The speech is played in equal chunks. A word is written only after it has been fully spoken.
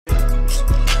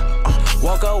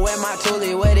Woke up with my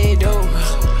toolie, what it do?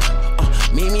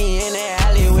 Meet me in the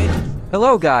alley with.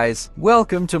 Hello guys,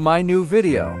 welcome to my new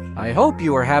video. I hope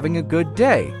you are having a good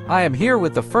day. I am here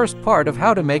with the first part of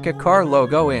how to make a car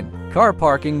logo in car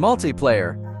parking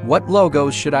multiplayer. What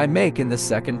logos should I make in the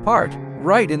second part?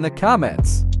 Write in the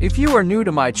comments. If you are new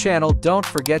to my channel, don't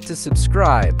forget to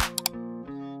subscribe.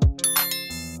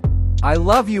 I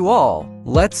love you all.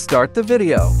 Let's start the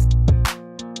video.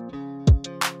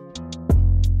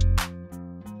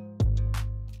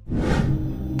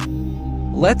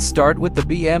 Let's start with the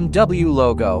BMW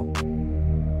logo.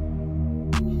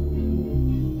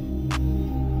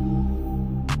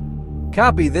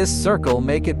 Copy this circle,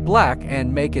 make it black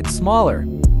and make it smaller.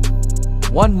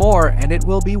 One more and it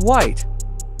will be white.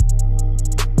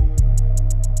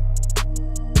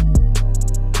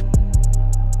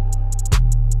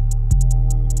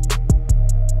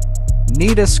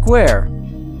 Need a square.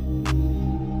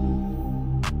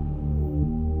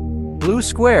 Blue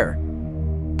square.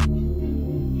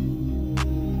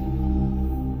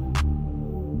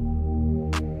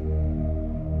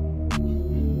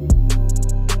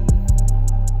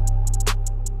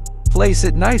 Place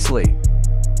it nicely.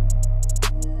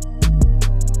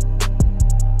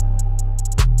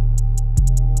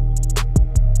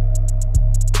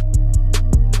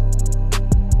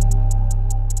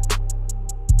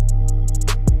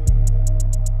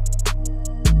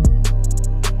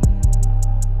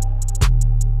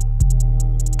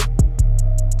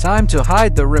 Time to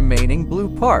hide the remaining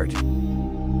blue part.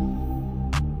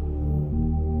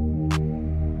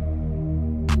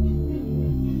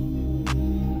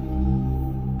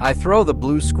 I throw the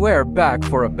blue square back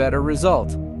for a better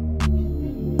result.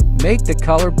 Make the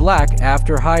color black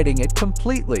after hiding it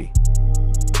completely.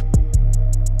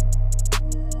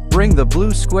 Bring the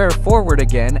blue square forward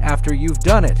again after you've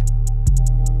done it.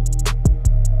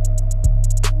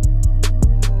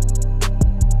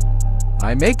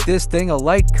 I make this thing a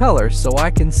light color so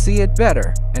I can see it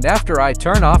better, and after I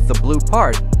turn off the blue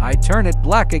part, I turn it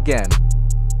black again.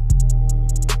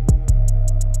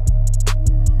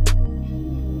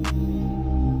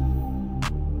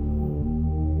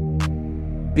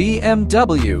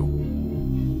 BMW.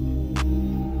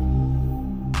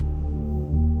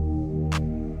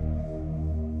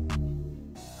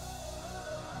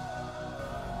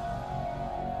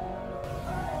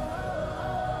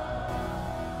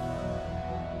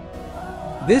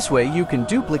 This way you can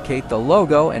duplicate the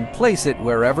logo and place it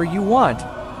wherever you want.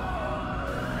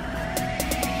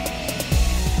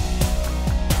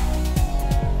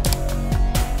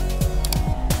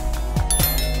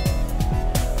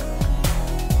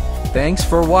 Thanks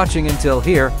for watching until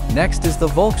here. Next is the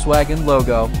Volkswagen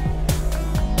logo.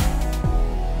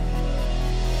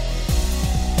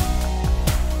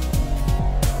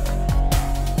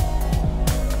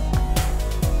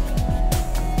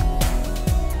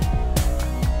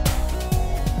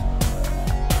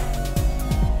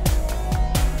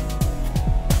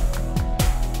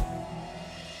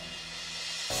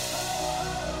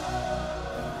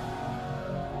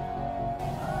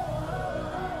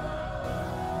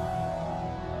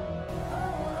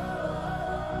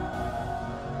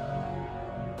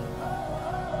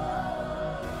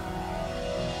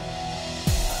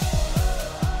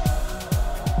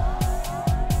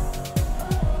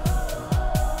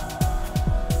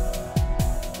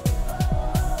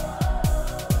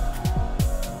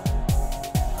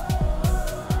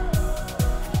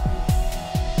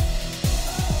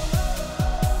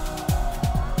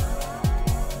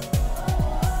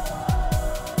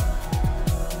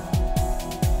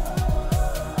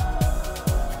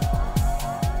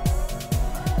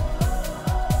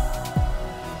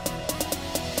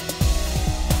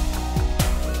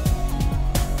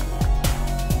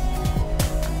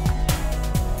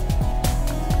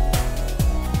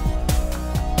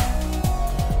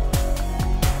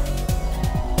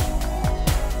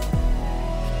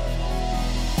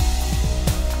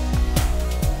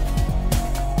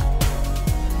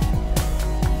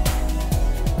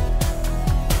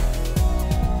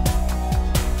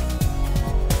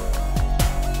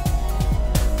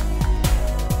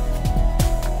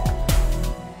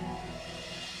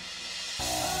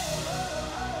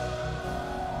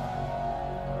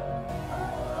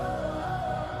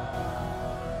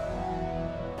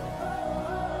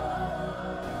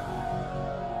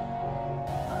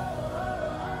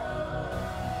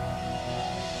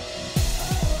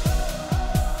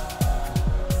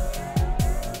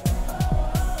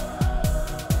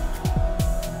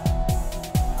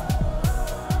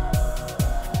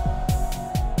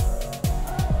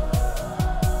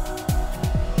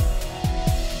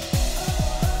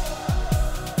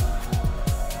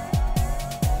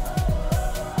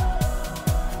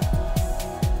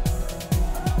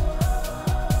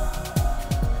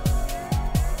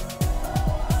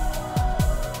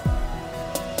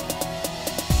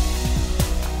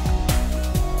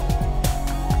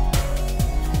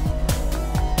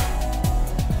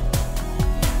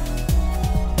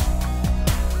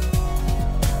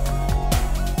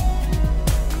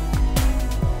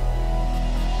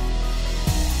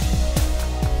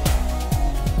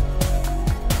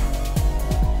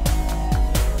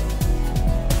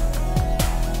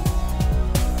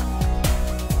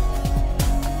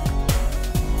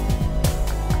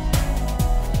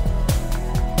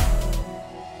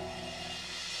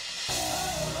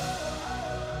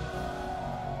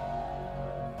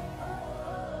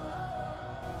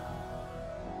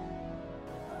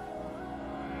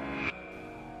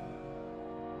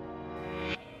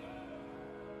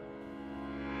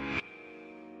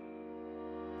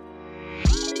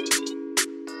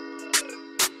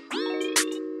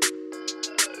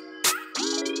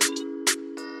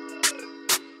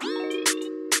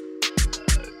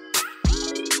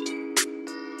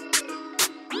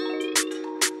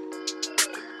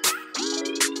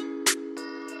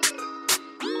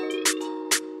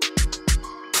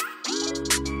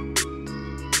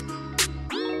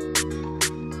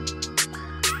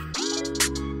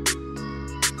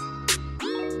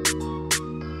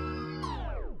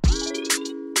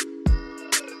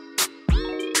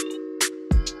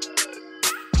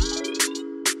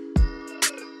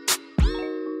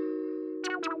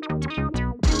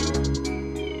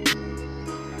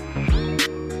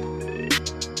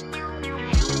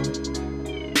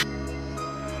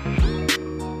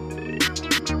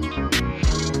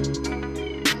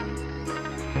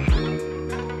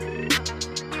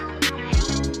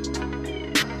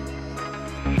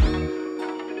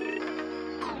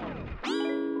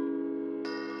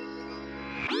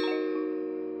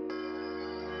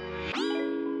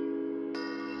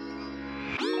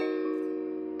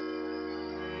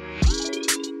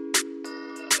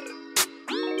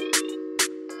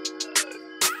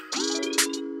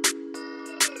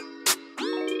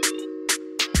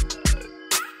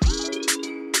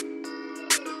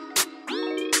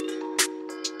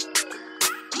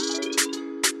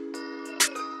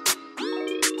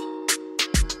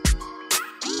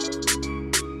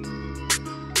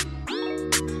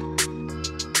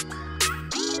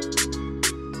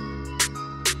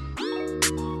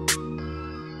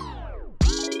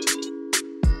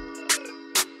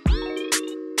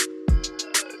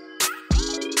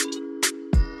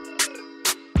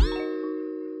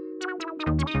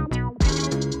 you.